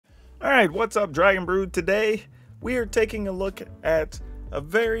Alright, what's up, Dragon Brood? Today, we are taking a look at a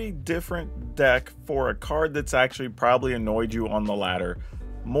very different deck for a card that's actually probably annoyed you on the ladder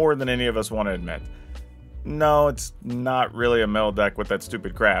more than any of us want to admit. No, it's not really a mill deck with that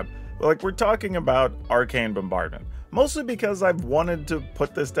stupid crab. Like, we're talking about Arcane Bombardment. Mostly because I've wanted to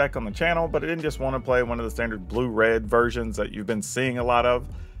put this deck on the channel, but I didn't just want to play one of the standard blue-red versions that you've been seeing a lot of.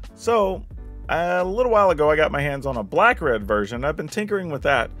 So, a little while ago, I got my hands on a black-red version. I've been tinkering with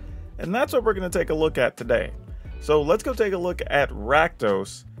that. And that's what we're going to take a look at today. So let's go take a look at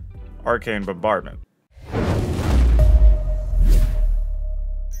Rakdos Arcane Bombardment.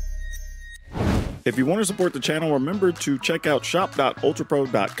 If you want to support the channel, remember to check out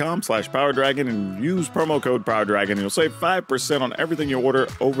shop.ultrapro.com/PowrDragn and use promo code PowrDragn. You'll save 5% on everything you order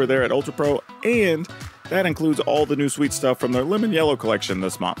over there at UltraPro, and that includes all the new sweet stuff from their Lemon Yellow collection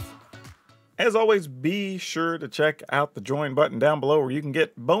this month. As always, be sure to check out the join button down below where you can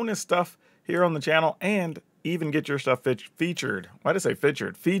get bonus stuff here on the channel and even get your stuff featured. Why did I say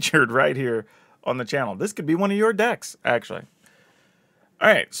featured? Featured right here on the channel. This could be one of your decks, actually. All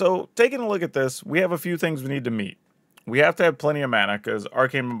right, so taking a look at this, we have a few things we need to meet. We have to have plenty of mana because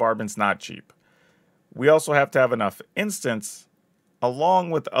Arcane Bombardment's not cheap. We also have to have enough instants along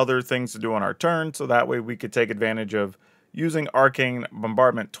with other things to do on our turn, so that way we could take advantage of using Arcane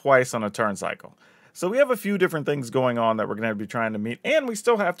Bombardment twice on a turn cycle. So we have a few different things going on that we're going to be trying to meet, and we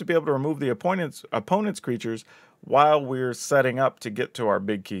still have to be able to remove the opponent's creatures while we're setting up to get to our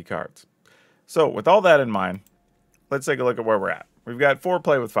big key cards. So with all that in mind, let's take a look at where we're at. We've got 4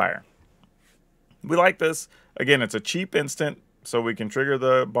 Play with Fire. We like this. Again, it's a cheap instant, so we can trigger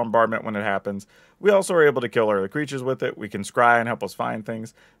the bombardment when it happens. We also are able to kill other creatures with it. We can scry and help us find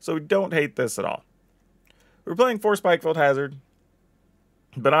things, so we don't hate this at all. We're playing 4 Spikefield Hazard,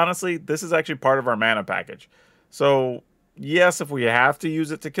 but honestly, this is actually part of our mana package. So, yes, if we have to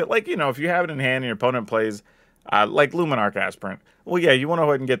use it to kill, like, you know, if you have it in hand and your opponent plays, like Luminarch Aspirant, well, yeah, you want to go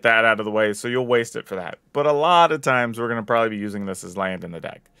ahead and get that out of the way, so you'll waste it for that. But a lot of times, we're going to probably be using this as land in the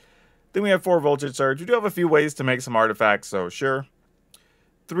deck. Then we have 4 Voltage Surge. We do have a few ways to make some artifacts, so sure.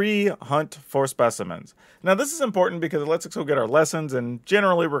 3 Hunt for Specimens. Now, this is important because it lets us go get our lessons, and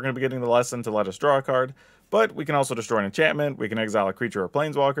generally, we're going to be getting the lesson to let us draw a card. But we can also destroy an enchantment, we can exile a creature or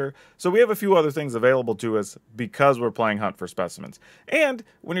planeswalker, so we have a few other things available to us because we're playing Hunt for Specimens. And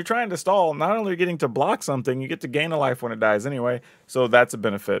when you're trying to stall, not only are you getting to block something, you get to gain a life when it dies anyway, so that's a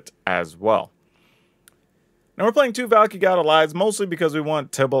benefit as well. Now we're playing 2 Valky God of Lies, mostly because we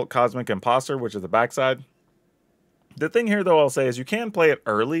want Tybalt Cosmic Imposter, which is the backside. The thing here, though, I'll say is you can play it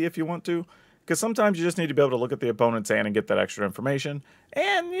early if you want to, because sometimes you just need to be able to look at the opponent's hand and get that extra information.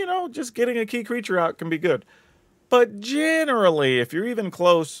 And, you know, just getting a key creature out can be good. But generally, if you're even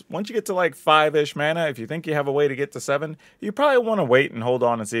close, once you get to like 5-ish mana, if you think you have a way to get to 7, you probably want to wait and hold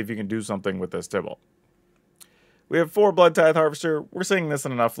on and see if you can do something with this Tybalt. We have 4 Blood Tithe Harvester. We're seeing this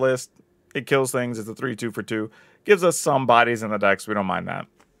in enough list. It kills things. It's a 3/2 for 2. Gives us some bodies in the deck, so we don't mind that.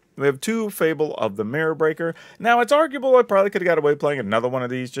 We have 2 Fable of the Mirror Breaker. Now, it's arguable I probably could have got away playing another one of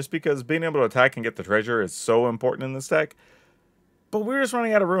these just because being able to attack and get the treasure is so important in this deck. But we're just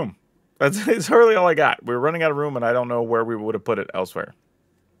running out of room. That's really all I got. We're running out of room, and I don't know where we would have put it elsewhere.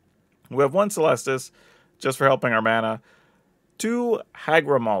 We have 1 Celestis, just for helping our mana. 2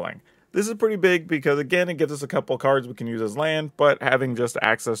 Hagra Mauling. This is pretty big because, again, it gives us a couple cards we can use as land, but having just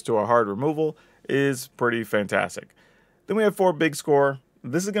access to a hard removal is pretty fantastic. Then we have 4 Big Score.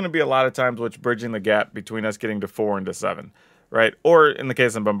 This is going to be a lot of times what's bridging the gap between us getting to 4 and to 7, right? Or in the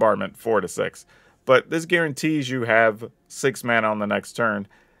case of Bombardment, 4 to 6. But this guarantees you have 6 mana on the next turn,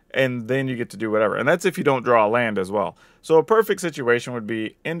 and then you get to do whatever. And that's if you don't draw a land as well. So a perfect situation would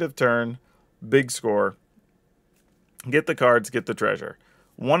be end of turn, Big Score, get the cards, get the treasure.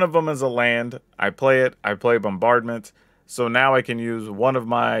 One of them is a land. I play it. I play Bombardment. So now I can use one of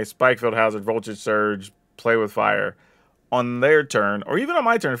my Spikefield Hazard, Voltage Surge, Play with Fire on their turn, or even on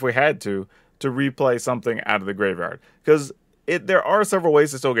my turn if we had to replay something out of the graveyard. Because there are several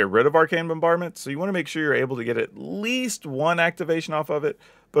ways to still get rid of Arcane Bombardment, so you want to make sure you're able to get at least 1 activation off of it,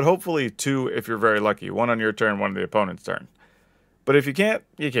 but hopefully 2 if you're very lucky. 1 on your turn, 1 on the opponent's turn. But if you can't,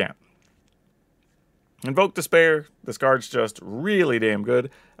 you can't. Invoke Despair. This card's just really damn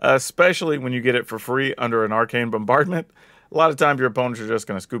good, especially when you get it for free under an Arcane Bombardment. A lot of times your opponents are just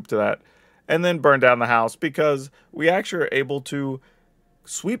going to scoop to that. And then burn down the house, because we actually are able to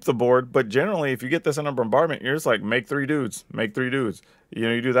sweep the board, but generally if you get this under Bombardment, you're just like, make 3 dudes, make 3 dudes. You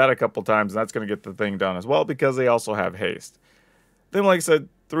know, you do that a couple times, and that's going to get the thing done as well, because they also have haste. Then, like I said,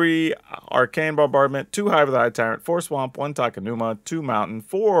 3 Arcane Bombardment, 2 Hive of the High Tyrant, 4 Swamp, 1 Takenuma, 2 Mountain,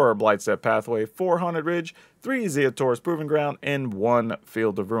 4 Blightstep Pathway, 4 Haunted Ridge, 3 Zeotor's Proving Ground, and 1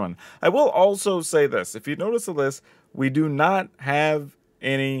 Field of Ruin. I will also say this. If you notice the list, we do not have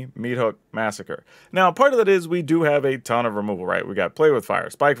any Meathook Massacre. Now, part of that is we do have a ton of removal, right? We got Play with Fire,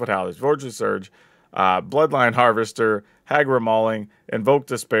 Spikefoot Howlers, Vortex Surge, Bloodline Harvester, Hagra Mauling, Invoke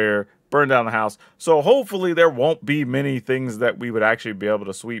Despair, Burn Down the House. So hopefully there won't be many things that we would actually be able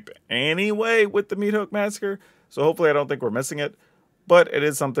to sweep anyway with the Meathook Massacre. So hopefully I don't think we're missing it. But it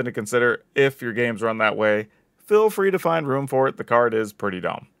is something to consider if your games run that way. Feel free to find room for it. The card is pretty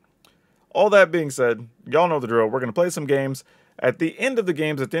dumb. All that being said, y'all know the drill. We're going to play some games. At the end of the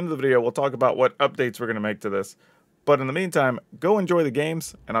games, at the end of the video, we'll talk about what updates we're going to make to this. But in the meantime, go enjoy the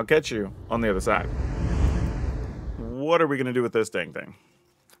games, and I'll catch you on the other side. What are we going to do with this dang thing?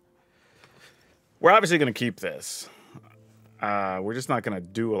 We're obviously going to keep this. We're just not going to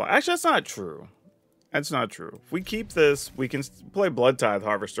do a lot. Actually, that's not true. That's not true. If we keep this, we can play Blood Tithe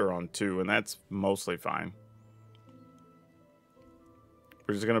Harvester on 2, and that's mostly fine.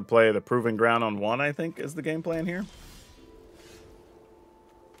 We're just going to play the Proving Ground on 1, I think, is the game plan here.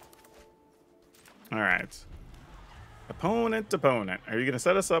 All right. Opponent. Are you going to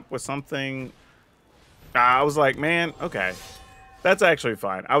set us up with something? I was like, man, okay. That's actually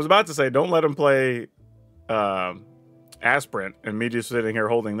fine. I was about to say, don't let him play Aspirant, and me just sitting here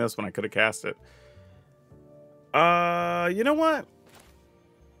holding this when I could have cast it. You know what?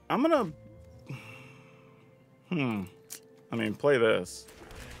 I'm going to... I mean, play this.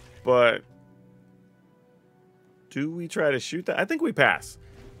 But do we try to shoot that? I think we pass.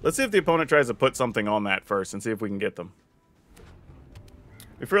 Let's see if the opponent tries to put something on that first and see if we can get them.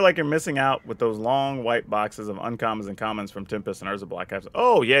 We feel like you're missing out with those long white boxes of uncommons and commons from Tempest and Urza Black.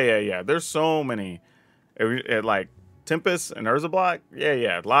 Oh, yeah. There's so many. Like, Tempest and Urza Black?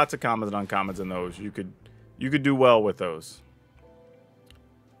 Yeah. Lots of commons and uncommons in those. You could do well with those.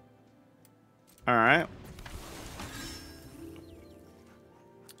 All right.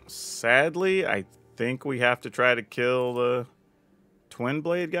 Sadly, I think we have to try to kill the Twin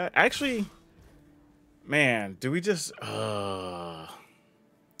Blade guy. Actually, man, do we just... All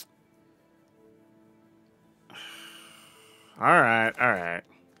right. I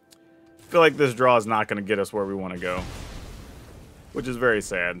feel like this draw is not going to get us where we want to go, which is very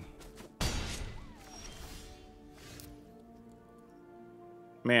sad.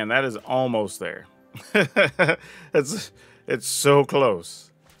 Man, that is almost there. It's so close.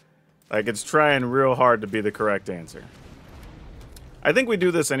 Like, it's trying real hard to be the correct answer. I think we do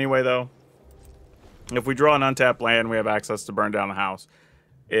this anyway, though. If we draw an untapped land, we have access to burn down the house.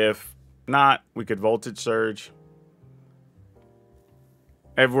 If not, we could Voltage Surge.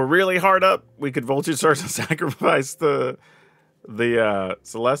 If we're really hard up, we could Voltage Surge and sacrifice the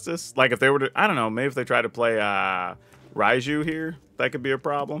Celestis. Like, if they were to... I don't know, maybe if they try to play Raiju here, that could be a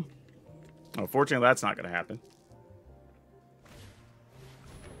problem. Unfortunately, that's not going to happen.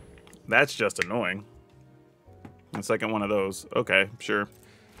 That's just annoying. The second one of those. Okay, sure.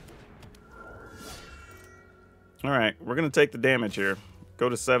 All right, we're going to take the damage here. Go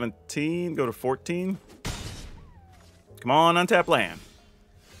to 17, go to 14. Come on, untap land.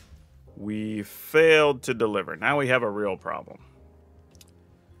 We failed to deliver. Now we have a real problem.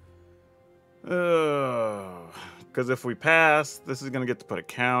 Because if we pass, this is going to get to put a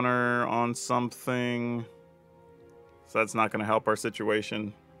counter on something. So that's not going to help our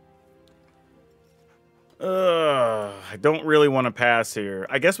situation. I don't really want to pass here.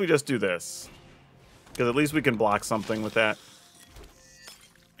 I guess we just do this. Because at least we can block something with that.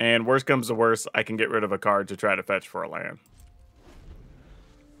 And worst comes to worst, I can get rid of a card to try to fetch for a land.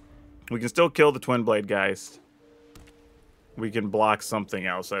 We can still kill the Twin Blade Geist. We can block something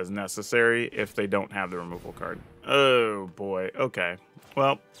else as necessary if they don't have the removal card. Oh, boy. Okay.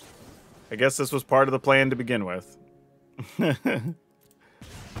 Well, I guess this was part of the plan to begin with.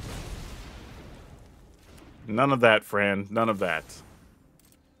 None of that, friend. None of that.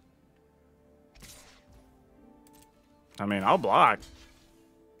 I mean, I'll block.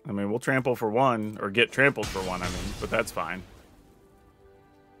 I mean, we'll trample for 1, or get trampled for 1, I mean, but that's fine.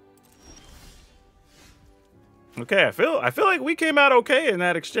 Okay, I feel like we came out okay in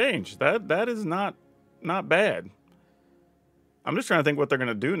that exchange. That is not bad. I'm just trying to think what they're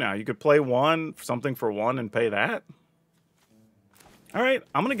gonna do now. You could play something for 1 and pay that. All right,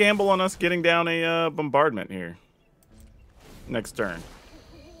 I'm gonna gamble on us getting down a bombardment here next turn.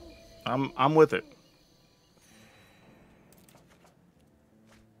 I'm with it.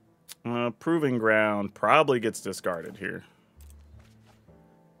 Proving Ground probably gets discarded here.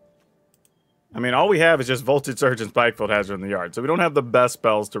 I mean, all we have is just Voltage Surge and Spikefield Hazard in the yard, so we don't have the best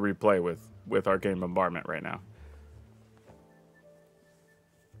spells to replay with Arcane Bombardment right now.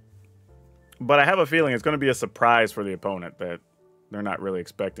 But I have a feeling it's going to be a surprise for the opponent that they're not really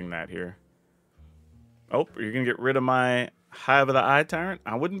expecting that here. Oh, you're going to get rid of my Hive of the Eye Tyrant?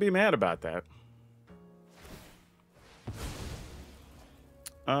 I wouldn't be mad about that.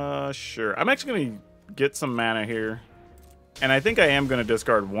 Sure. I'm actually going to get some mana here. And I think I am going to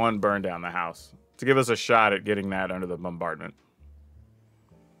discard one Burn Down the House to give us a shot at getting that under the bombardment.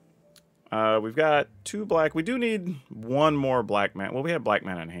 We've got 2 black. We do need 1 more black mana. Well, we have black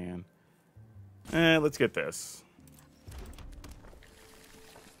mana in hand. Let's get this.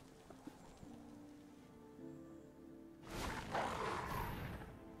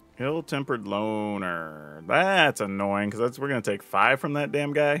 Ill-Tempered Loner. That's annoying, because we're going to take 5 from that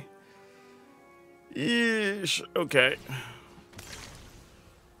damn guy. Yeesh. Okay.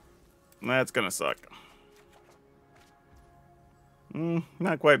 That's going to suck.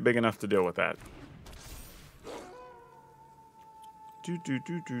 Not quite big enough to deal with that.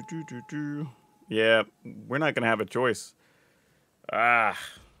 Yeah, we're not going to have a choice. Ah,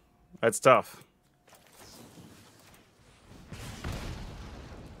 that's tough.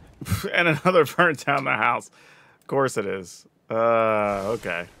 And another burn down the house. Of course it is.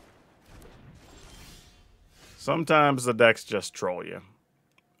 Okay. Sometimes the decks just troll you.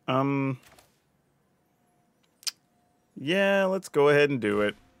 Yeah, let's go ahead and do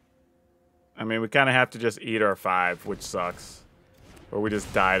it. I mean, we kind of have to just eat our 5, which sucks. Or we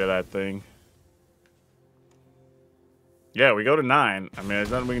just die to that thing. Yeah, we go to 9. I mean,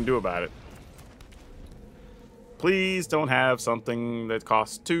 there's nothing we can do about it. Please don't have something that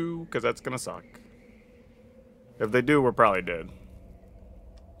costs 2, because that's going to suck. If they do, we're probably dead.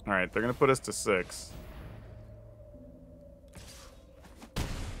 Alright, they're going to put us to 6.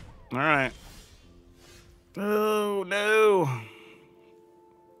 Alright. Oh, no.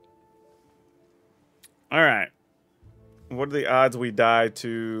 Alright. What are the odds we die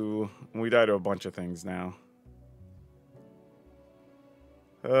to... We die to a bunch of things now.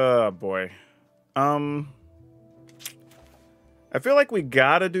 Oh, boy. I feel like we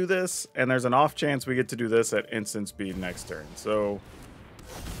gotta do this, and there's an off chance we get to do this at instant speed next turn. So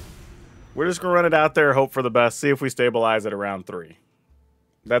we're just gonna run it out there, hope for the best, see if we stabilize at around 3.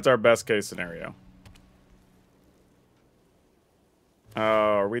 That's our best case scenario.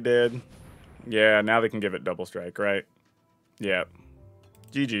 Are we dead? Yeah, now they can give it double strike, right? Yeah.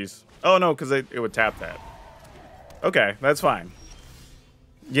 GG's. Oh no, because it would tap that. Okay, that's fine.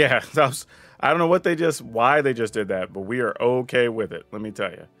 Yeah, I don't know why they just did that, but we are okay with it, let me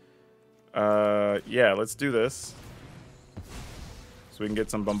tell you. Yeah, let's do this. So we can get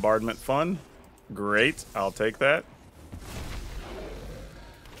some bombardment fun. Great, I'll take that.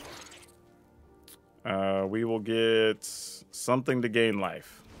 We will get something to gain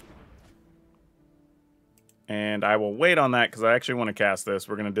life. And I will wait on that because I actually want to cast this.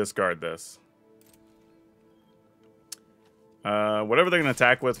 We're going to discard this. Whatever they're going to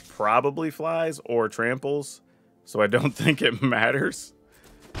attack with probably flies or tramples, so I don't think it matters.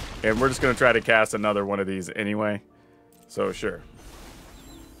 And we're just going to try to cast another one of these anyway. So, sure.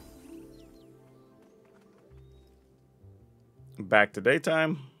 Back to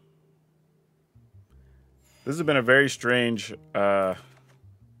daytime. This has been a very strange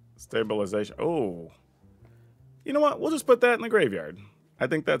stabilization. Oh. You know what? We'll just put that in the graveyard. I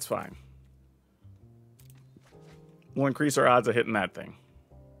think that's fine. We'll increase our odds of hitting that thing.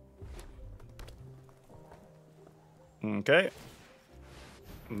 Okay.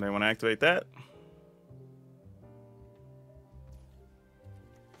 And they want to activate that.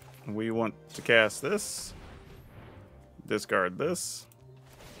 We want to cast this. Discard this.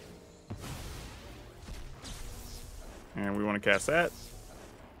 And we want to cast that.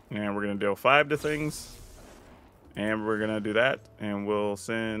 And we're going to deal 5 to things. And we're going to do that. And we'll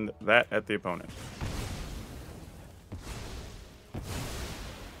send that at the opponent.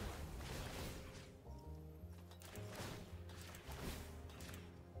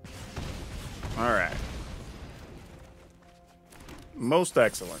 Alright. Most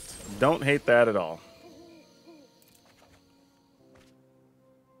excellent. Don't hate that at all.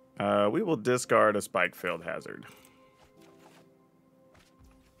 We will discard a Spike Field Hazard.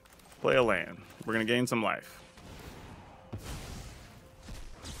 Play a land. We're going to gain some life.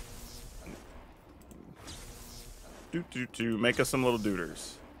 Make us some little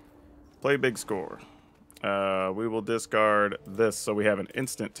duders. Play big score. We will discard this so we have an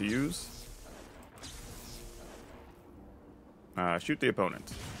instant to use. Shoot the opponent.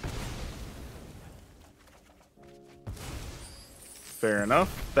 Fair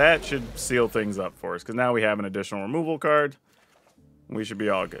enough. That should seal things up for us, because now we have an additional removal card. We should be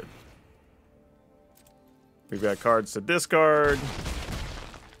all good. We've got cards to discard.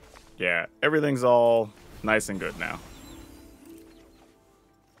 Yeah, everything's all nice and good now.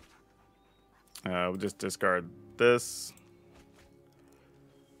 We'll just discard this.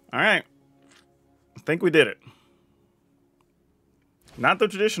 All right. I think we did it. Not the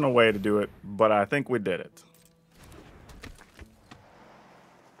traditional way to do it, but I think we did it.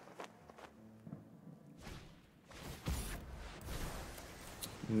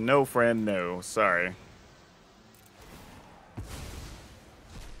 No, friend, no. Sorry.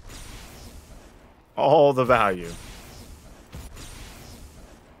 All the value.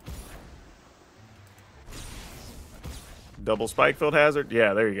 Double spike field hazard?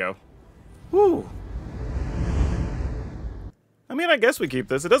 Yeah, there you go. Woo! I mean, I guess we keep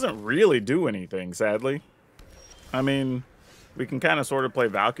this. It doesn't really do anything, sadly. I mean, we can kind of sort of play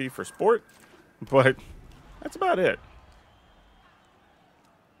Valky for sport, but that's about it.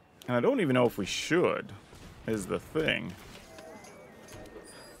 And I don't even know if we should, is the thing.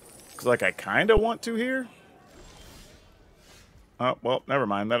 Because, like, I kind of want to here. Oh, well, never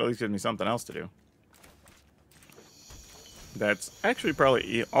mind. That at least gives me something else to do. That's actually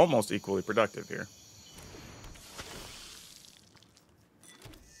probably almost equally productive here.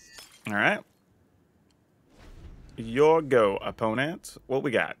 All right. Your go, opponent. What we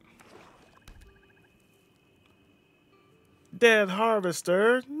got? Dead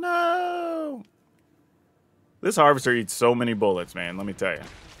Harvester. No! This Harvester eats so many bullets, man. Let me tell you.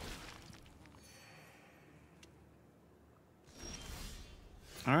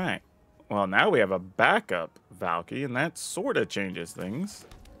 All right. Well, now we have a backup Valky, and that sort of changes things.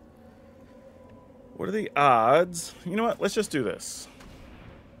 What are the odds? You know what? Let's just do this.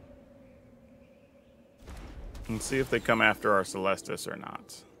 And see if they come after our Celestis or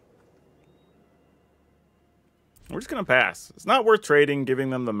not. We're just going to pass. It's not worth trading,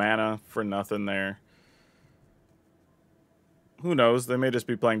 giving them the mana for nothing there. Who knows? They may just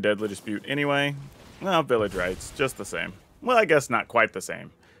be playing Deadly Dispute anyway. Well, Village Rites, just the same. Well, I guess not quite the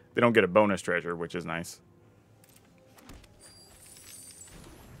same. They don't get a bonus treasure, which is nice.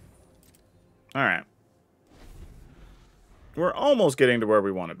 All right. We're almost getting to where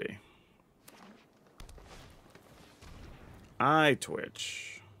we want to be. Eye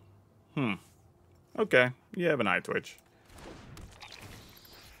Twitch. Okay, you have an Eye Twitch.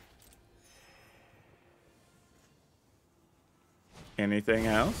 Anything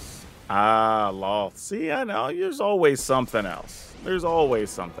else? Ah, lol. See, I know. There's always something else. There's always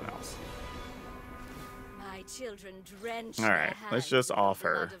something else. My children drench all right, let's just off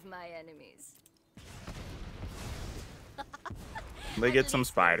her. of my enemies. They get some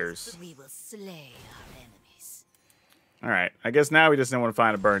spiders. We will slay our enemies. All right, I guess now we just don't want to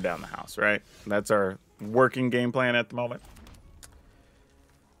find a burn down the house, right? That's our working game plan at the moment.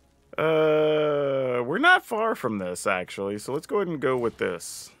 We're not far from this, actually, so let's go ahead and go with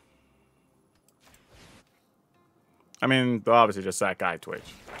this. I mean, they'll obviously just sack Eye Twitch,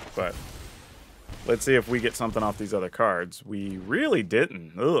 but let's see if we get something off these other cards. We really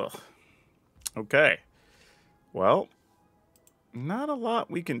didn't. Ugh. Okay. Well, not a lot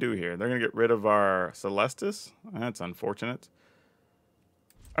we can do here. They're going to get rid of our Celestis. That's unfortunate.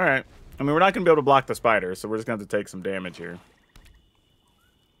 All right. I mean, we're not going to be able to block the spider, so we're just going to have to take some damage here.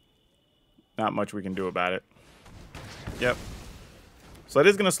 Not much we can do about it. Yep. So that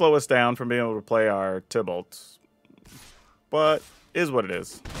is going to slow us down from being able to play our Tybalt. But is what it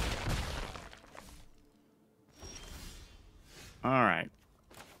is. All right.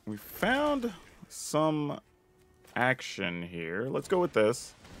 We found some action here. Let's go with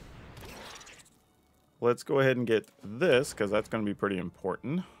this. Let's go ahead and get this, because that's going to be pretty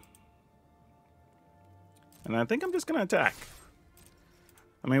important. And I think I'm just going to attack.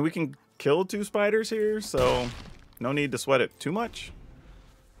 I mean, we can kill 2 spiders here, so no need to sweat it too much.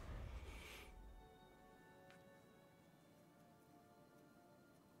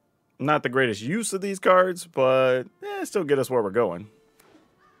 Not the greatest use of these cards, but still get us where we're going.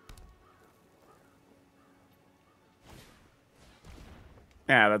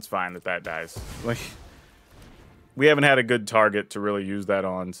 Yeah, that's fine that dies. Like, we haven't had a good target to really use that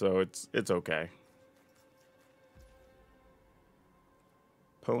on, so it's okay.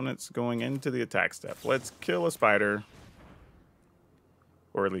 Opponent's going into the attack step. Let's kill a spider.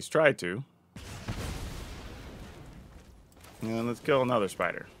 Or at least try to. And let's kill another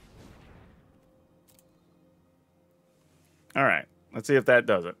spider. Alright, let's see if that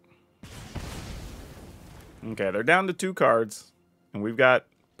does it. Okay, they're down to 2 cards. And we've got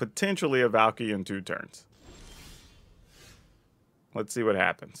potentially a Valky in 2 turns. Let's see what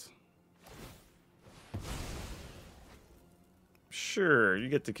happens. Sure, you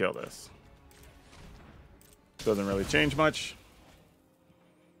get to kill this. Doesn't really change much.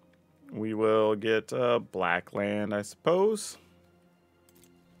 We will get black land, I suppose.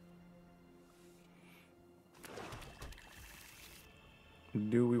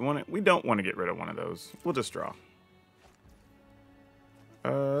 Do we want it? We don't want to get rid of one of those. We'll just draw.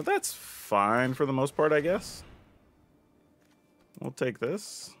 That's fine for the most part, I guess. We'll take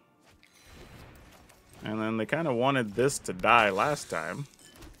this. And then they kind of wanted this to die last time.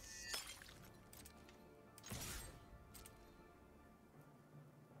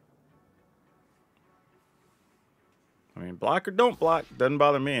 I mean, block or don't block, doesn't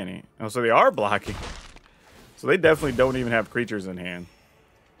bother me any. Oh, so they are blocking. So they definitely don't even have creatures in hand.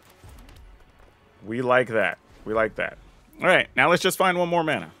 We like that. We like that. All right, now let's just find one more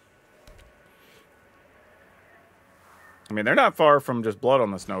mana. I mean, they're not far from just blood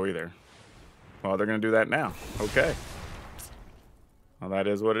on the snow either. Well, they're going to do that now. Okay. Well, that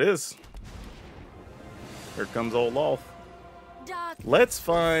is what it is. Here comes old Lolth. Let's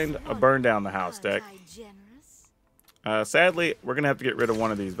find a burn down the house deck. Sadly, we're going to have to get rid of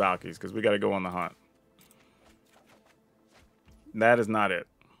one of these Valkyries because we got to go on the hunt. That is not it.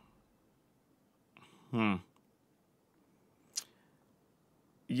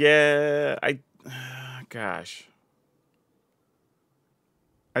 Yeah, gosh.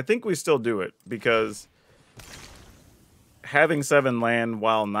 I think we still do it because having 7 land,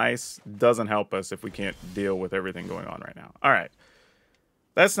 while nice, doesn't help us if we can't deal with everything going on right now. All right.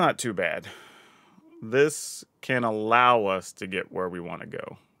 That's not too bad. This can allow us to get where we want to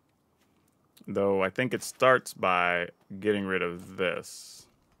go. Though I think it starts by getting rid of this.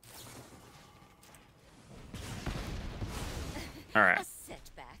 All right. A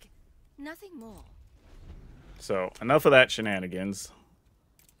setback. Nothing more. So, enough of that shenanigans.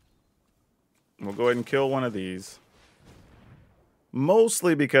 We'll go ahead and kill one of these.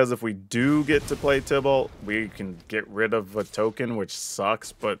 Mostly because if we do get to play Tibalt, we can get rid of a token, which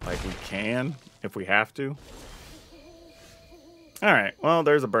sucks, but like we can if we have to. All right, well,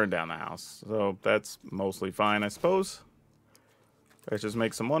 there's a burn down the house. So that's mostly fine, I suppose. Let's just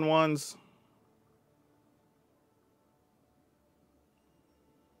make some 1/1s.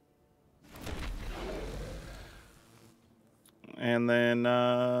 And then,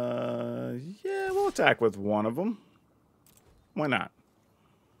 yeah, we'll attack with one of them. Why not?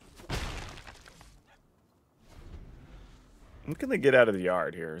 When can they get out of the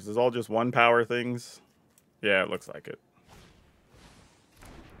yard here? Is this all just 1 power things? Yeah, it looks like it.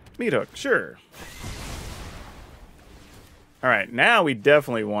 Meat hook, sure. All right, now we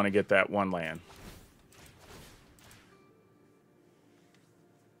definitely want to get that 1 land.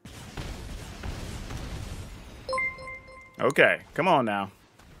 Okay, come on now.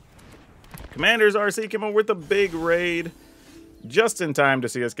 Commander's RC came up with a big raid. Just in time to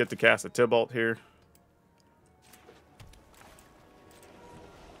see us get to cast a Tibalt here.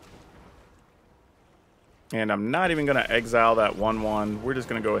 And I'm not even going to exile that 1/1. We're just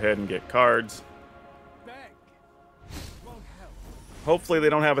going to go ahead and get cards. Hopefully they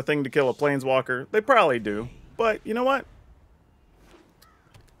don't have a thing to kill a Planeswalker. They probably do. But you know what?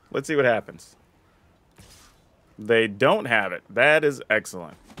 Let's see what happens. They don't have it. That is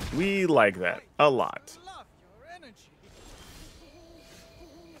excellent. We like that a lot.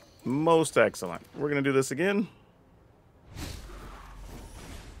 Most excellent. We're going to do this again.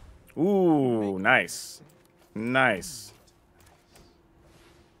 Ooh, nice. Nice.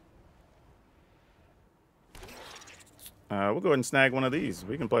 We'll go ahead and snag one of these.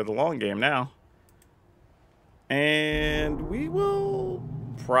 We can play the long game now. And we will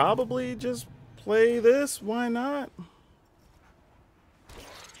probably just play this. Why not?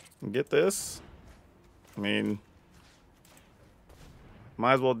 Get this. I mean,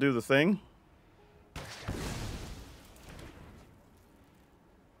 might as well do the thing.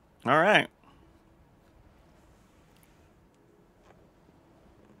 All right.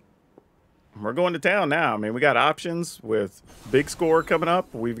 We're going to town now. I mean, we got options with Big Score coming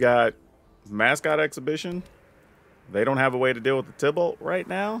up. We've got Mascot Exhibition. They don't have a way to deal with the Tibalt right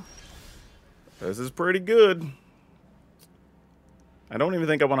now. This is pretty good. I don't even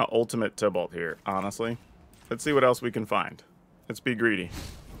think I want to ultimate Tibalt here, honestly. Let's see what else we can find. Let's be greedy.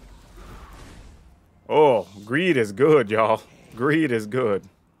 Oh, greed is good, y'all. Greed is good.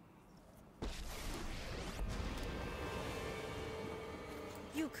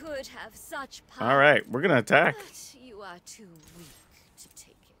 You could have such power. All right, we're going to attack. But you are too weak to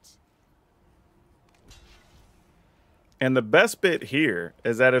take it. And the best bit here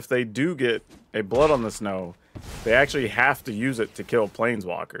is that if they do get a Blood on the Snow, they actually have to use it to kill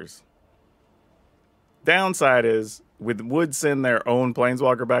Planeswalkers. Downside is, would send their own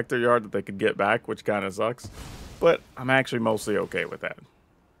Planeswalker back to their yard that they could get back, which kind of sucks. But I'm actually mostly okay with that.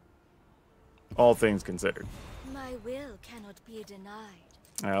 all things considered. My will cannot be denied.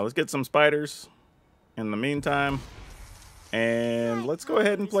 Let's get some spiders in the meantime. And let's go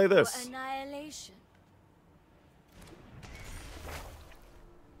ahead and play this. Annihilation.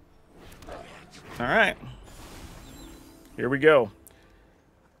 All right. Here we go.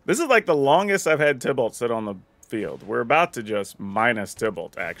 This is like the longest I've had Tybalt sit on the field. We're about to just minus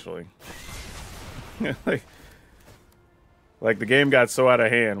Tybalt, actually. like the game got so out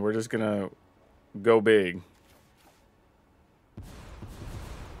of hand, we're just going to go big.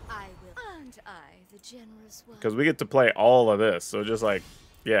 I will. And I, the generous one. Because we get to play all of this. So just like,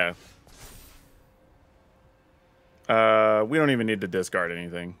 yeah. We don't even need to discard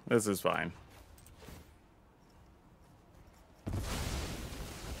anything. This is fine.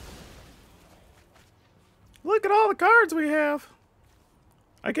 Look at all the cards we have.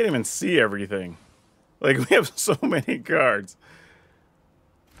 I can't even see everything. Like, we have so many cards.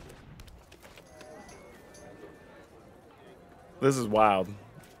 This is wild.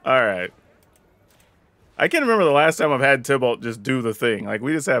 Alright. I can't remember the last time I've had Tybalt just do the thing. Like,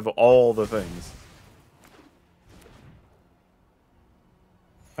 we just have all the things.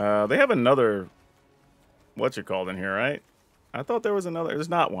 They have another... What's it called in here, right? I thought there was another... There's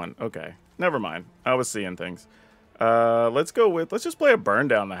not one. Okay. Never mind. I was seeing things. Let's go with... Let's just play a burn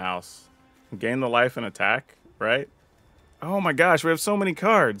down the house. Gain the life and attack, right? Oh my gosh, we have so many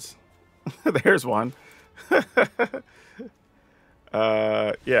cards. There's one.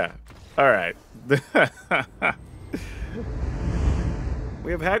 Yeah. Alright. We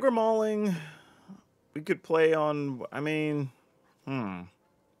have Hagra Mauling. We could play on... I mean...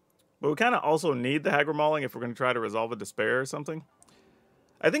 But we kind of also need the Hagra Mauling if we're going to try to resolve a Despair or something.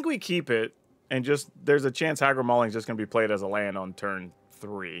 I think we keep it, and just... There's a chance Hagra Mauling is just going to be played as a land on turn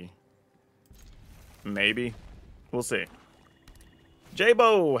 3. Maybe. We'll see.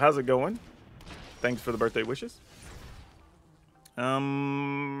 J-Bo, how's it going? Thanks for the birthday wishes.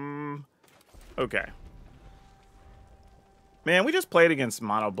 Okay. Man, we just played against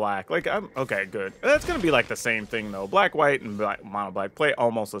mono black. Like, okay, good. That's gonna be like the same thing though. Black white and mono black play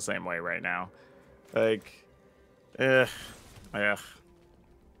almost the same way right now. Like, ugh.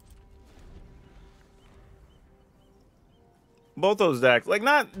 Both those decks, like,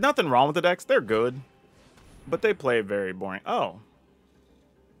 nothing wrong with the decks. They're good, but they play very boring. Oh,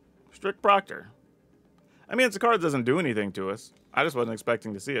 Strict Proctor. I mean, it's a card that doesn't do anything to us. I just wasn't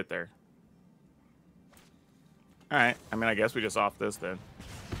expecting to see it there. Alright, I mean, I guess we just off this then.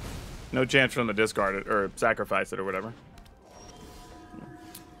 No chance from the discard it, or sacrifice it or whatever.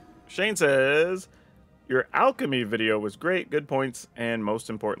 Shane says, your alchemy video was great, good points, and most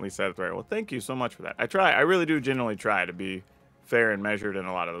importantly, satisfying. Well, thank you so much for that. I try, I really do genuinely try to be fair and measured in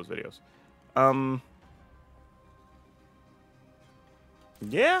a lot of those videos.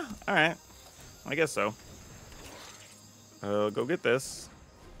 Yeah, alright. I guess so. Go get this.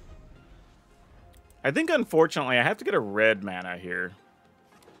 I think, unfortunately, I have to get a red mana here.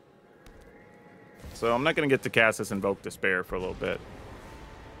 So I'm not going to get to cast this Invoke Despair for a little bit.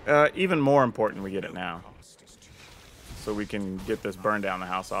 Even more important, we get it now. So we can get this burn down the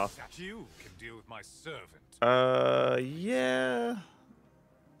house off. You can deal with my servant. Yeah.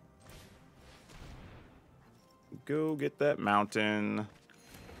 Go get that mountain.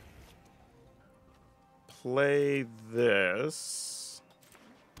 Play this.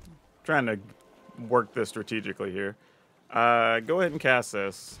 Trying to work this strategically here. Go ahead and cast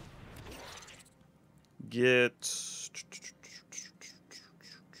this.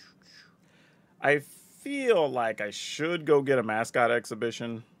 I feel like I should go get a mascot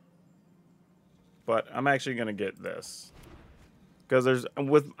exhibition, but I'm actually gonna get this because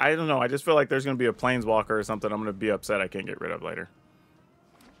I don't know. I just feel like there's gonna be a planeswalker or something. I'm gonna be upset I can't get rid of later.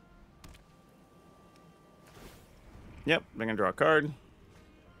 Yep, they're gonna draw a card.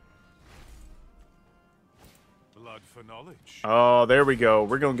 Blood for knowledge. Oh, there we go.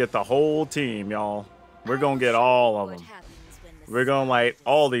 We're gonna get the whole team, y'all. We're gonna get all of them. We're gonna light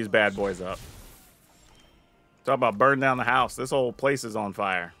all these bad boys up. Talk about burn down the house. This whole place is on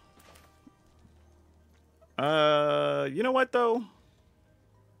fire. You know what though?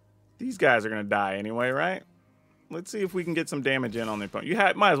 These guys are gonna die anyway, right? Let's see if we can get some damage in on the opponent. You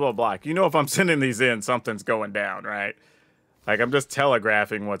might as well block. You know, if I'm sending these in, something's going down, right? Like, I'm just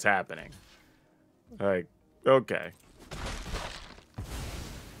telegraphing what's happening. Like, okay.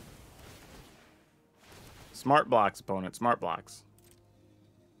 Smart blocks, opponent. Smart blocks.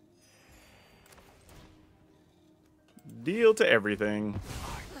 Deal to everything.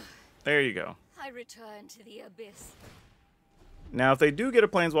 There you go. I return to the abyss. Now, if they do get a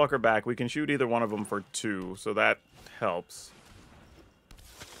Planeswalker back, we can shoot either one of them for 2, so that helps.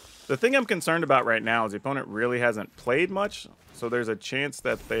 The thing I'm concerned about right now is the opponent really hasn't played much, so there's a chance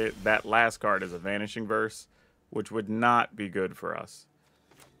that that last card is a Vanishing Verse, which would not be good for us.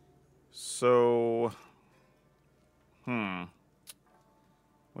 So, what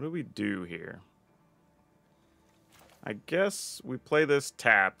do we do here? I guess we play this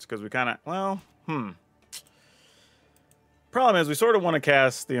tapped because we kind of, well, Problem is we sort of want to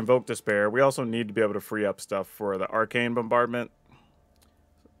cast the Invoke Despair. We also need to be able to free up stuff for the Arcane Bombardment.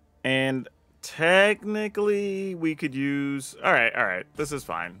 And technically we could use, all right, this is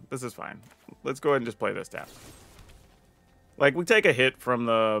fine. This is fine. Let's go ahead and just play this tap. Like, we take a hit from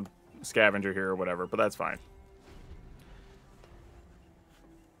the Scavenger here or whatever, but that's fine.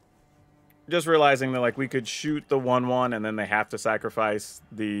 Just realizing that, like, we could shoot the 1/1 and then they have to sacrifice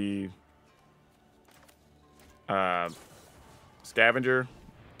the Scavenger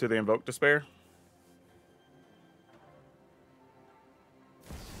to the Invoke Despair.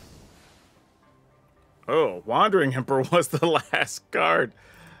 Oh, Wandering Emperor was the last card.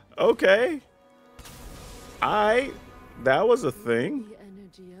 Okay. That was a thing.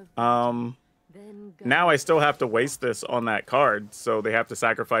 Now I still have to waste this on that card, so they have to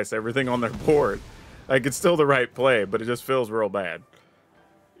sacrifice everything on their board. Like, it's still the right play, but it just feels real bad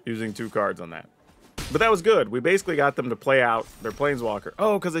using 2 cards on that. But that was good. We basically got them to play out their Planeswalker.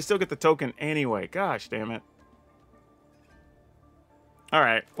 Oh, because they still get the token anyway. Gosh, damn it. All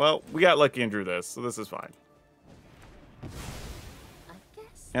right, well, we got lucky and drew this, so this is fine.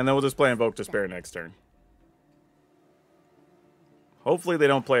 And then we'll just play Invoke Despair next turn. Hopefully they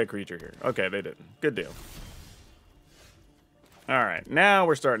don't play a creature here. Okay, they didn't. Good deal. All right, now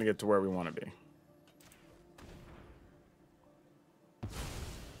we're starting to get to where we want to be.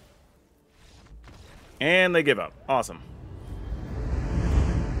 And they give up. Awesome.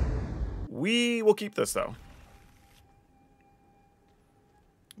 We will keep this, though.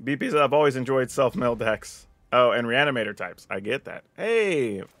 BP's I've always enjoyed self-mill decks. Oh, and Reanimator types. I get that.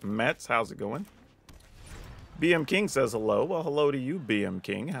 Hey, Mets, how's it going? BM King says hello. Well, hello to you, BM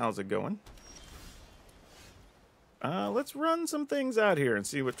King. How's it going? Let's run some things out here and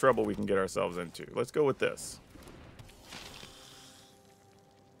see what trouble we can get ourselves into. Let's go with this.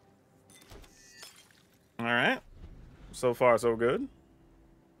 All right. So far, so good.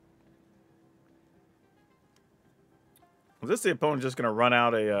 Is this the opponent just going to run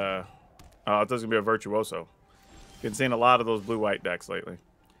out a... oh, it's going to be a Virtuoso. Been seeing a lot of those blue-white decks lately.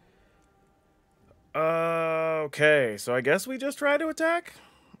 Okay, so I guess we just try to attack?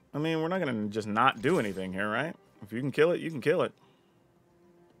 I mean, we're not going to just not do anything here, right? If you can kill it, you can kill it.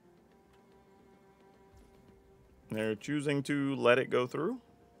 They're choosing to let it go through.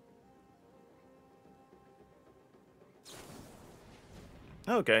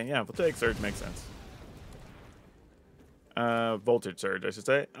 Okay, yeah, Voltaic Surge makes sense. Voltage Surge, I should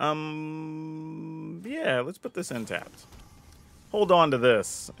say. Yeah, let's put this in tapped. Hold on to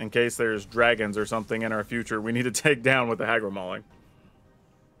this in case there's dragons or something in our future we need to take down with the Aggro Mauling.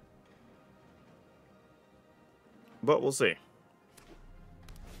 But we'll see.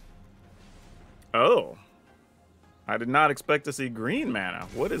 Oh. I did not expect to see green mana.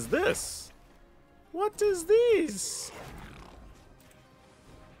 What is this? What is these?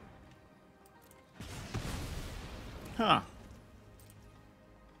 Huh.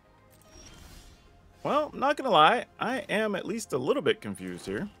 Well, not gonna lie, I am at least a little bit confused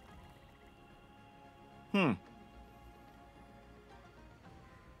here. I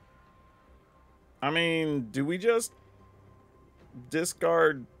mean, do we just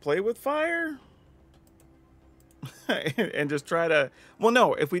discard Play with Fire? And just try to... Well,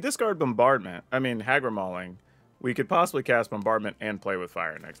 no, if we discard Bombardment, I mean, Aggro Mauling, we could possibly cast Bombardment and Play with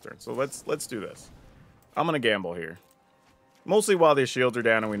Fire next turn. So let's do this. I'm gonna gamble here. Mostly while these shields are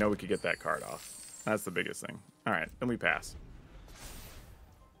down and we know we could get that card off. That's the biggest thing. All right, then we pass.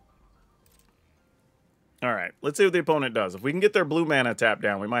 All right, let's see what the opponent does. If we can get their blue mana tapped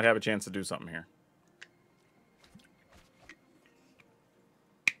down, we might have a chance to do something here.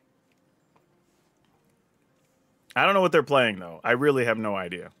 I don't know what they're playing, though. I really have no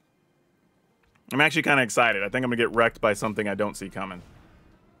idea. I'm actually kind of excited. I think I'm going to get wrecked by something I don't see coming.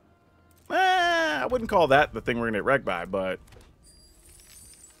 I wouldn't call that the thing we're going to get wrecked by, but...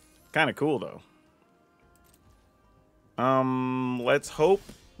 kind of cool, though. Let's hope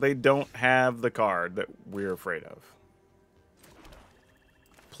they don't have the card that we're afraid of.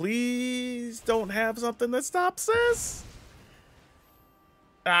 Please don't have something that stops this.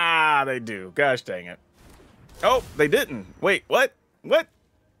 Ah, they do. Gosh dang it. Oh, they didn't. Wait, what? What?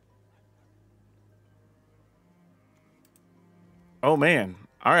 Oh, man.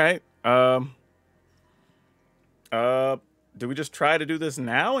 All right. Do we just try to do this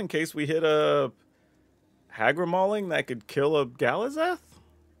now in case we hit a Hagra Mauling that could kill a Galazeth?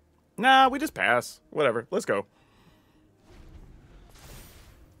 Nah, we just pass. Whatever. Let's go.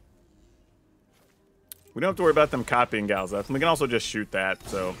 We don't have to worry about them copying Galazeth. We can also just shoot that,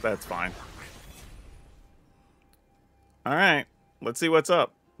 so that's fine. Alright. Let's see what's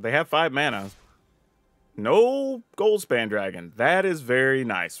up. They have 5 mana. No Goldspan Dragon. That is very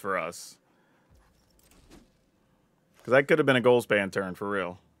nice for us. Because that could have been a Goldspan turn for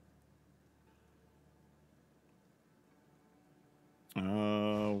real.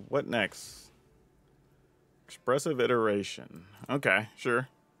 What next? Expressive Iteration. Okay, sure.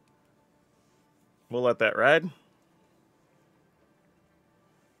 We'll let that ride.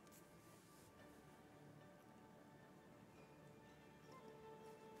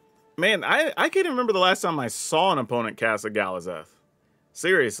 Man, I can't even remember the last time I saw an opponent cast a Galazeth.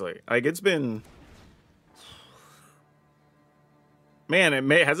 Seriously. Like, it's been... Man,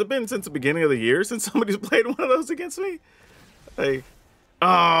 has it been since the beginning of the year since somebody's played one of those against me? Like,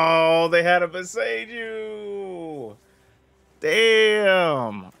 oh, they had a Beseiju.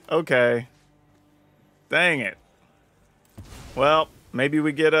 Damn. Okay. Dang it. Well, maybe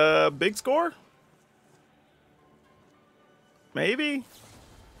we get a big score? Maybe?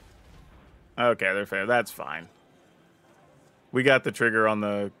 Okay, they're fair. That's fine. We got the trigger on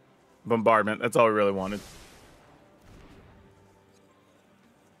the bombardment. That's all we really wanted.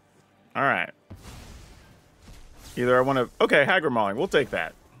 All right. Either I want to... Okay, Hagra Mauling. We'll take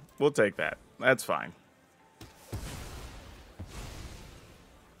that. We'll take that. That's fine.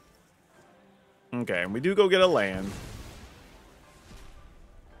 Okay, and we do go get a land.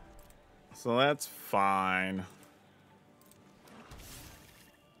 So that's fine.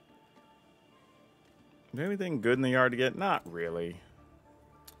 Is there anything good in the yard to get? Not really.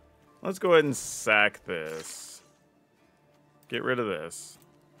 Let's go ahead and sack this. Get rid of this.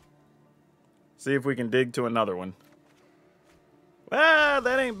 See if we can dig to another one. Ah,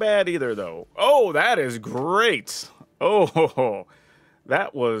 that ain't bad either, though. Oh, that is great. Oh,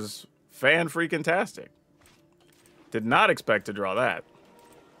 that was fan-freaking-tastic. Did not expect to draw that.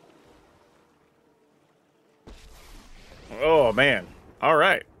 Oh, man. All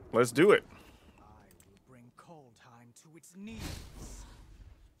right, let's do it. I will bring Kaldheim to its knees.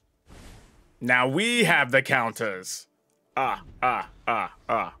 Now we have the counters.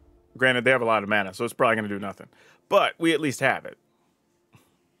 Granted, they have a lot of mana, so it's probably going to do nothing. But we at least have it.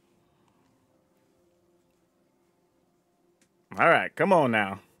 All right, come on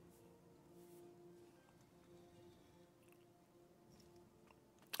now.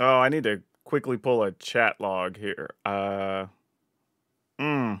 Oh, I need to quickly pull a chat log here. All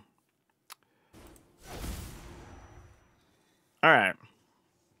right.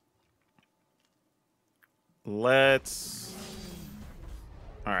 Let's...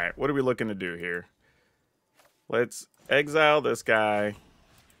 All right, what are we looking to do here? Let's exile this guy.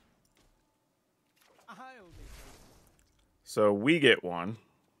 So we get one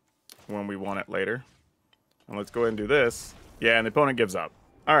when we want it later. And let's go ahead and do this. Yeah, and the opponent gives up.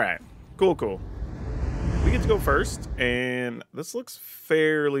 All right, cool, cool. We get to go first, and this looks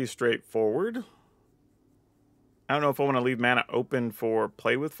fairly straightforward. I don't know if I want to leave mana open for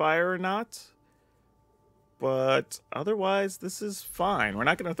Play with Fire or not. But otherwise, this is fine. We're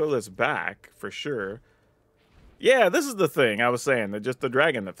not going to throw this back, for sure. Yeah, this is the thing I was saying. That just the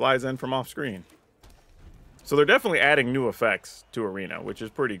dragon that flies in from off screen. So they're definitely adding new effects to Arena, which is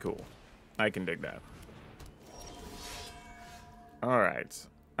pretty cool. I can dig that. All right.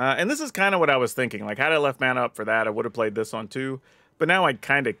 And this is kind of what I was thinking. Like, had I left mana up for that, I would have played this on 2. But now I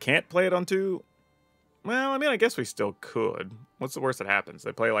kind of can't play it on 2. Well, I mean, I guess we still could. What's the worst that happens?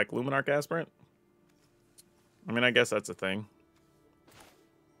 They play, like, Luminarch Aspirant? I mean, I guess that's a thing.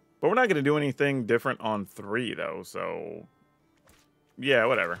 But we're not going to do anything different on 3, though, so... Yeah,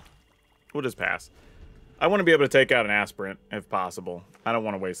 whatever. We'll just pass. I want to be able to take out an Aspirant, if possible. I don't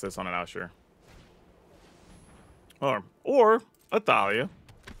want to waste this on an Usher. Or a Thalia.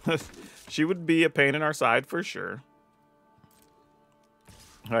 She would be a pain in our side, for sure.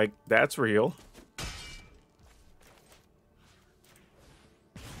 Like, that's real.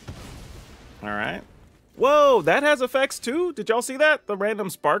 Alright. Whoa, that has effects too? Did y'all see that? The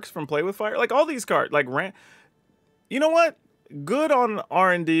random sparks from Play with Fire? Like, all these cards, like, you know what? Good on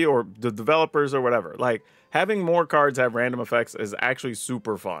R&D or the developers or whatever. Like, having more cards have random effects is actually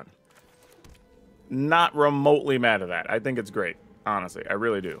super fun. Not remotely mad at that. I think it's great. Honestly, I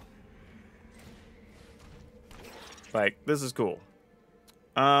really do. Like, this is cool.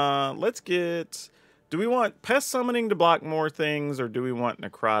 Let's get... Do we want Pest Summoning to block more things, or do we want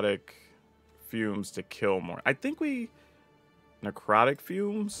Necrotic Fumes to kill more? I think we Necrotic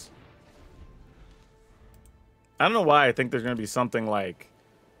Fumes? I don't know why I think there's going to be something like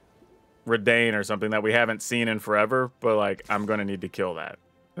Redain or something that we haven't seen in forever, but like I'm going to need to kill that.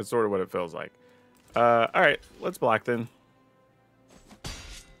 That's sort of what it feels like. All right, let's block then.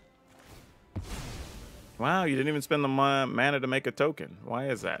 Wow, you didn't even spend the mana to make a token. Why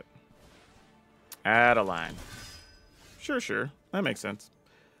is that? Add a line. Sure. That makes sense.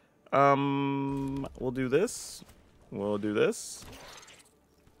 We'll do this. We'll do this.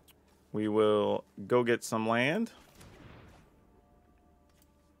 We will go get some land.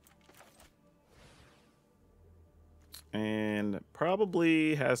 And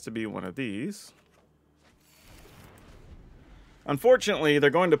probably has to be one of these. Unfortunately, they're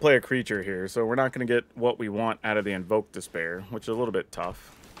going to play a creature here, so we're not going to get what we want out of the Invoke Despair, which is a little bit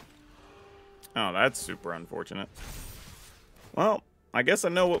tough. Oh, that's super unfortunate. Well, I guess I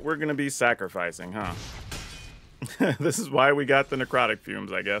know what we're going to be sacrificing, huh? This is why we got the Necrotic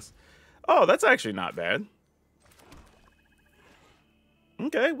Fumes, I guess. Oh, that's actually not bad.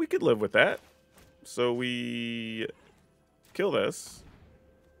 Okay, we could live with that. So we kill this.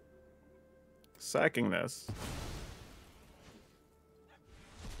 Sacking this.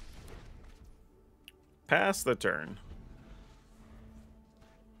 Pass the turn.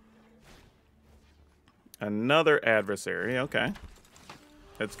 Another adversary, okay.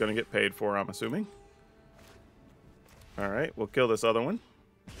 It's going to get paid for, I'm assuming. All right, we'll kill this other one.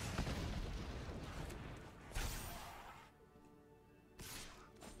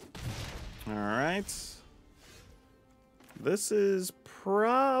 All right. This is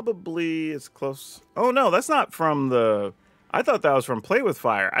probably as close. Oh, no, that's not from the... I thought that was from Play with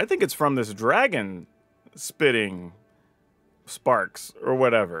Fire. I think it's from this dragon spitting sparks or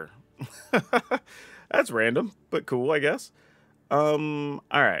whatever. That's random, but cool, I guess. All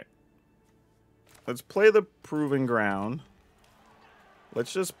right. Let's play the Proving Ground.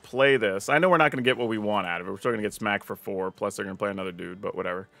 Let's just play this. I know we're not going to get what we want out of it. We're still going to get smacked for 4, plus they're going to play another dude, but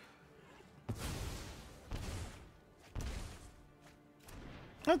whatever.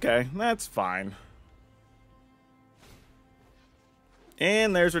 Okay, that's fine.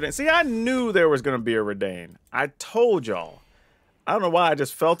 And there's Redain. See, I knew there was going to be a Redain. I told y'all. I don't know why, I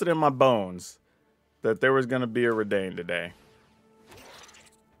just felt it in my bones that there was going to be a Redain today.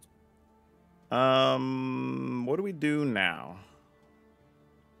 What do we do now?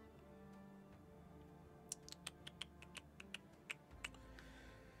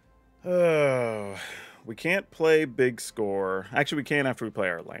 Oh, we can't play big score. Actually, we can after we play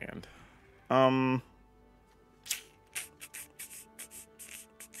our land. All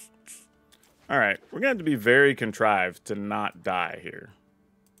right, we're going to have to be very contrived to not die here.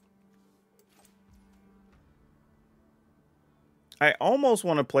 I almost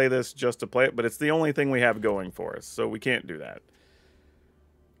want to play this just to play it, but it's the only thing we have going for us, so we can't do that.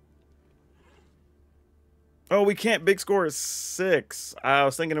 Oh, we can't. Big score is 6. I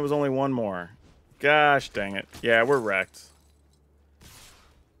was thinking it was only one more. Gosh dang it. Yeah, we're wrecked.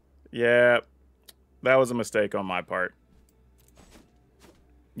 Yeah, that was a mistake on my part.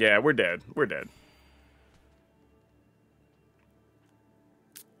 Yeah, we're dead. We're dead.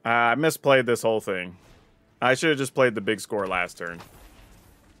 I misplayed this whole thing. I should have just played the big score last turn.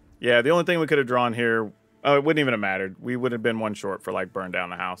 Yeah, the only thing we could have drawn here... Oh, it wouldn't even have mattered. We would have been one short for, like, burn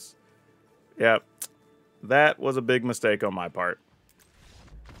down the house. Yep. That was a big mistake on my part.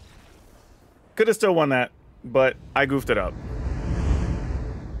 Could have still won that, but I goofed it up.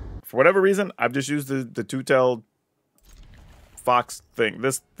 For whatever reason, I've just used the two-tailed fox thing.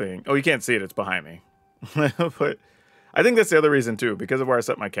 This thing. Oh, you can't see it. It's behind me. But I think that's the other reason, too. Because of where I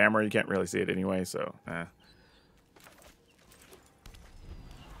set my camera, you can't really see it anyway, so...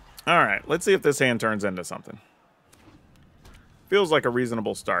 Alright, let's see if this hand turns into something. Feels like a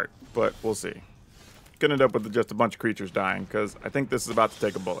reasonable start, but we'll see. Could end up with just a bunch of creatures dying, because I think this is about to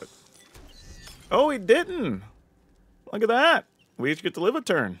take a bullet. Oh, he didn't! Look at that! We each get to live a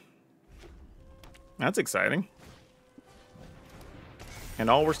turn. That's exciting.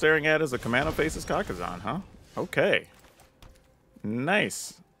 And all we're staring at is a Capenna faces Kakazan, huh? Okay.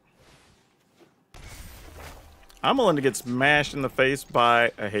 Nice. I'm willing to get smashed in the face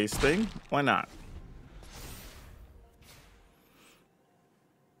by a Hasting. Why not?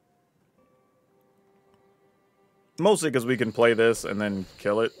 Mostly because we can play this and then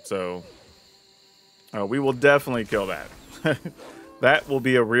kill it, so... we will definitely kill that. That will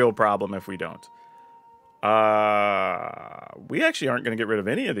be a real problem if we don't. We actually aren't going to get rid of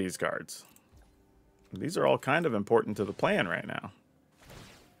any of these cards. These are all kind of important to the plan right now.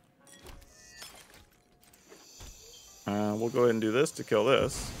 We'll go ahead and do this to kill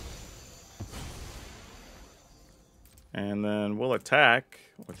this. And then we'll attack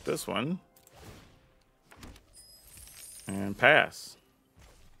with this one. And pass.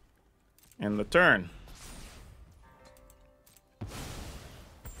 End the turn.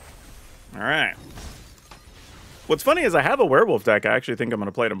 Alright. What's funny is I have a werewolf deck I actually think I'm going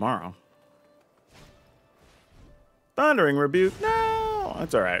to play tomorrow. Thundering Rebuke. No!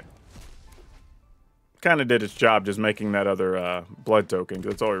 That's alright. Kind of did its job just making that other blood token.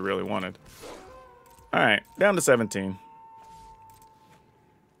 That's all we really wanted. Alright, down to 17.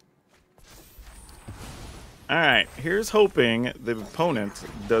 Alright, here's hoping the opponent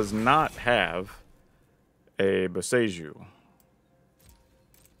does not have a Boseiju.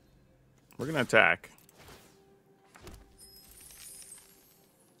 We're going to attack.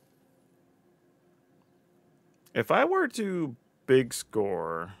 If I were to big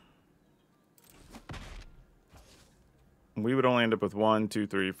score, we would only end up with 1, 2,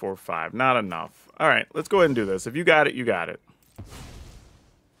 3, 4, 5. Not enough. All right, let's go ahead and do this. If you got it, you got it.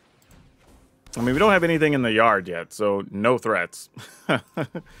 I mean, we don't have anything in the yard yet, so no threats.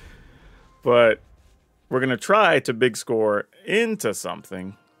 But we're going to try to big score into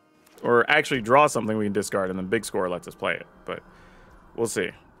something. Or actually draw something we can discard, and then big score lets us play it. But we'll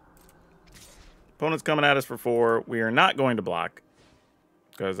see. Opponent's coming at us for 4. We are not going to block,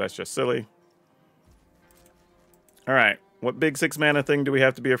 because that's just silly. All right. What big 6 mana thing do we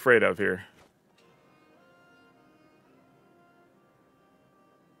have to be afraid of here?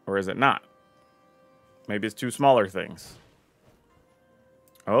 Or is it not? Maybe it's 2 smaller things.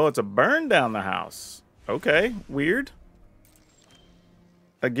 Oh, it's a burn down the house. Okay, weird.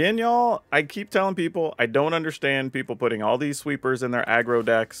 Again, y'all, I keep telling people I don't understand people putting all these sweepers in their aggro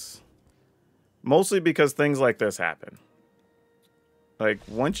decks. Mostly because things like this happen. Like,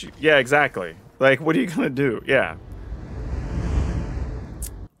 once you... Yeah, exactly. Like, what are you going to do? Yeah.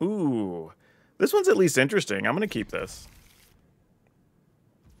 Ooh. This one's at least interesting. I'm going to keep this.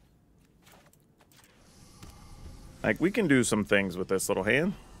 Like, we can do some things with this little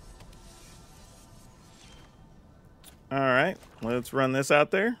hand. Alright, let's run this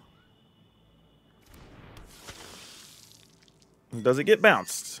out there. Does it get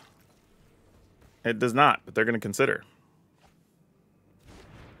bounced? It does not, but they're going to consider.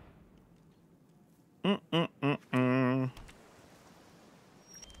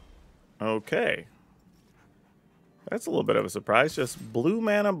 Okay. That's a little bit of a surprise. Just blue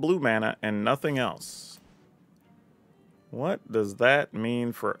mana, and nothing else. What does that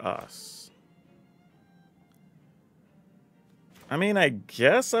mean for us? I mean, I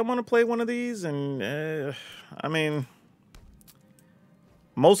guess I want to play one of these, and I mean,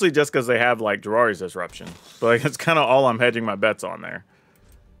 mostly just because they have like Jurari's Disruption. But like, it's kind of all I'm hedging my bets on there.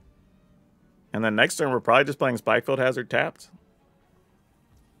 And then next turn, we're probably just playing Spikefield Hazard tapped,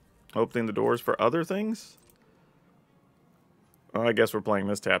 opening the doors for other things. Oh, I guess we're playing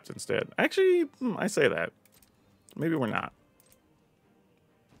this tapped instead. Actually, I say that. Maybe we're not.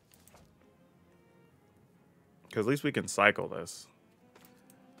 Because at least we can cycle this.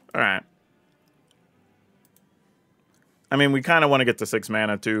 Alright. I mean, we kind of want to get to 6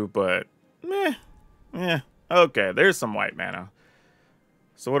 mana too, but... meh. Yeah. Okay, there's some white mana.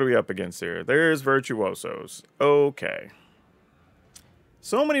 So what are we up against here? There's Virtuosos. Okay.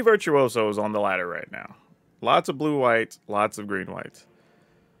 So many Virtuosos on the ladder right now. Lots of blue-white, lots of green-white.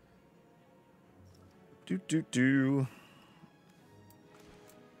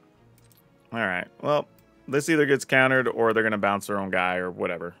 Alright, well... this either gets countered or they're going to bounce their own guy or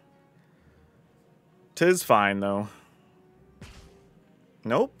whatever. 'Tis fine, though.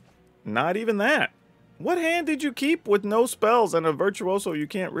 Nope. Not even that. What hand did you keep with no spells and a Virtuoso you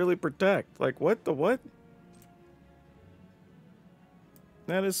can't really protect? Like, what the what?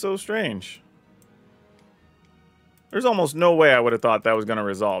 That is so strange. There's almost no way I would have thought that was going to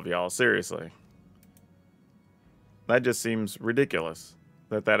resolve, y'all. Seriously. That just seems ridiculous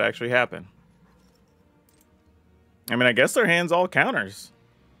that that actually happened. I mean, I guess their hand's all counters.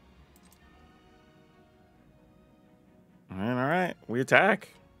 And all right, we attack.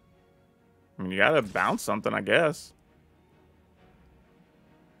 I mean, you gotta bounce something, I guess.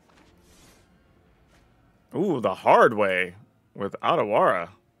 Ooh, the hard way with Otawara.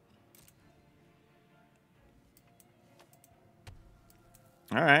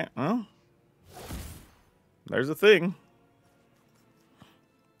 All right, well, there's a thing.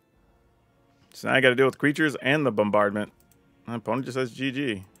 So now I got to deal with creatures and the bombardment. My opponent just says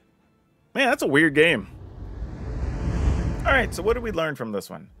GG. Man, that's a weird game. All right, so what did we learn from this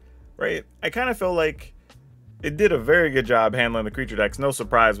one? Right, I kind of feel like it did a very good job handling the creature decks. No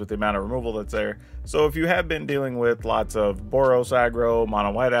surprise with the amount of removal that's there. So if you have been dealing with lots of Boros Aggro,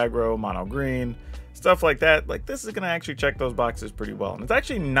 Mono White Aggro, Mono Green, stuff like that, like this is going to actually check those boxes pretty well. And it's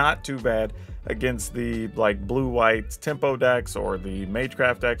actually not too bad against the like blue-white Tempo decks or the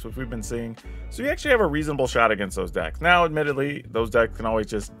Magecraft decks, which we've been seeing. So you actually have a reasonable shot against those decks. Now, admittedly, those decks can always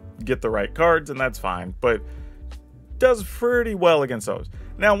just get the right cards, and that's fine, but does pretty well against those.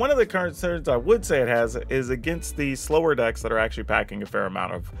 Now, one of the concerns I would say it has is against the slower decks that are actually packing a fair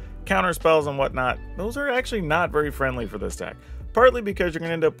amount of counter spells and whatnot. Those are actually not very friendly for this deck. Partly because you're going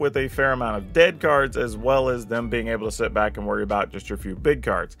to end up with a fair amount of dead cards, as well as them being able to sit back and worry about just your few big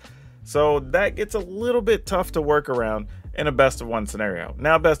cards. So that gets a little bit tough to work around in a best of one scenario.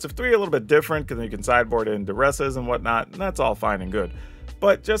 Now, best of three a little bit different because you can sideboard in Duresses and whatnot, and that's all fine and good.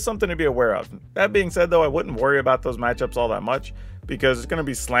 But just something to be aware of. That being said, though, I wouldn't worry about those matchups all that much because it's going to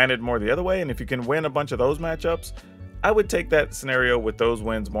be slanted more the other way, and if you can win a bunch of those matchups, I would take that scenario with those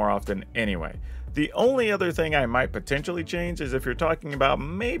wins more often anyway. The only other thing I might potentially change is if you're talking about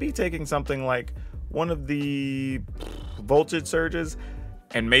maybe taking something like one of the Voltage Surges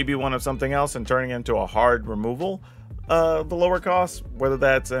and maybe one of something else and turning it into a hard removal, the lower cost, whether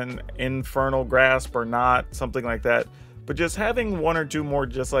that's an Infernal Grasp or not, something like that. But just having one or two more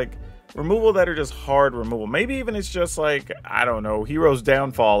just like removal that are just hard removal. Maybe even it's just like, I don't know, Hero's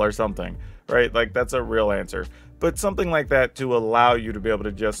Downfall or something, right? Like that's a real answer. But something like that to allow you to be able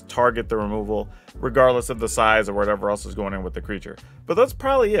to just target the removal regardless of the size or whatever else is going in with the creature. But that's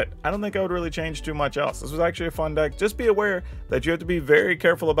probably it. I don't think I would really change too much else. This was actually a fun deck. Just be aware that you have to be very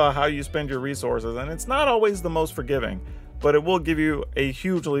careful about how you spend your resources, and it's not always the most forgiving, but it will give you a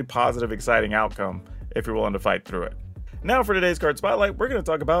hugely positive, exciting outcome if you're willing to fight through it. Now for today's card spotlight, we're going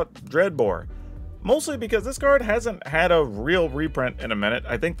to talk about Dreadbore. Mostly because this card hasn't had a real reprint in a minute.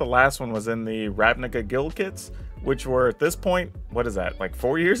 I think the last one was in the Ravnica Guild kits, which were at this point, what is that, like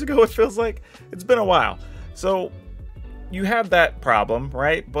 4 years ago it feels like? It's been a while. So you have that problem,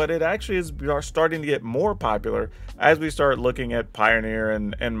 right? But it actually is starting to get more popular as we start looking at Pioneer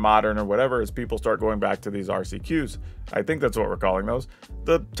and Modern or whatever, as people start going back to these RCQs. I think that's what we're calling those.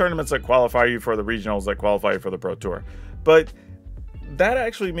 The tournaments that qualify you for the regionals, that qualify you for the Pro Tour. But that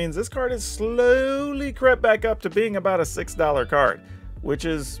actually means this card has slowly crept back up to being about a $6 card, which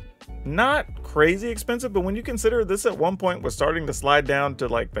is not crazy expensive, but when you consider this at one point was starting to slide down to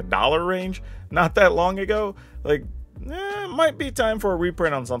like the dollar range not that long ago, like it might be time for a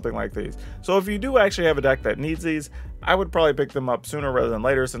reprint on something like these. So if you do actually have a deck that needs these, I would probably pick them up sooner rather than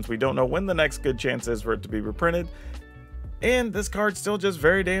later, since we don't know when the next good chance is for it to be reprinted. And this card's still just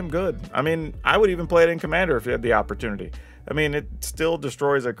very damn good. I mean, I would even play it in Commander if you had the opportunity. I mean, it still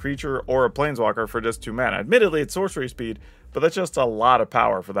destroys a creature or a planeswalker for just 2 mana. Admittedly, it's sorcery speed, but that's just a lot of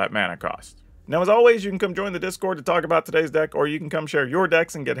power for that mana cost. Now, as always, you can come join the Discord to talk about today's deck, or you can come share your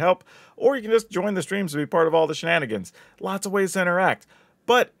decks and get help, or you can just join the streams to be part of all the shenanigans. Lots of ways to interact.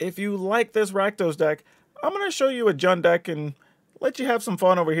 But if you like this Rakdos deck, I'm going to show you a Jund deck and let you have some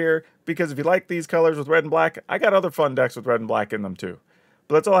fun over here, because if you like these colors with red and black, I got other fun decks with red and black in them too.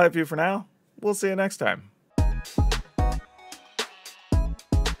 But that's all I have for you for now. We'll see you next time.